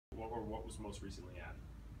was most recently added?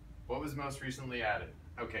 What was most recently added?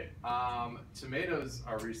 Okay, tomatoes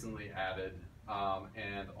are recently added,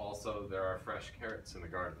 and also there are fresh carrots in the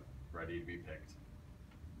garden, ready to be picked.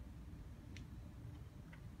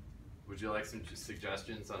 Would you like some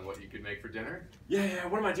suggestions on what you could make for dinner? Yeah,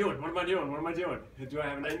 what am I doing? What am I doing? What am I doing? Do I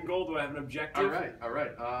have an end goal? Do I have an objective? All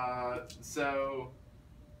right. So,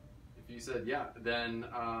 if you said yeah, then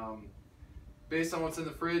based on what's in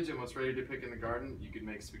the fridge and what's ready to pick in the garden, you could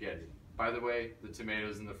make spaghetti. By the way, the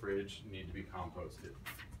tomatoes in the fridge need to be composted.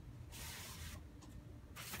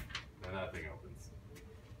 When that thing opens.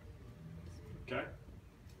 Okay.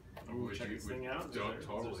 We'll check this thing out. Is there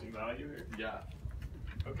some value here? Yeah.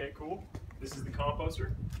 Okay, cool. This is the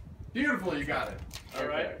composter. Beautiful, you got it. All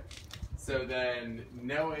right. So then,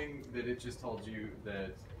 knowing that it just told you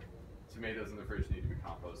that tomatoes in the fridge need to be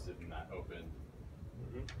composted and that opened,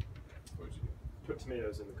 what'd you do? Put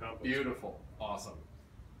tomatoes in the composter. Beautiful. Awesome.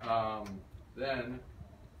 Then,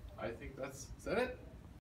 I think is that it?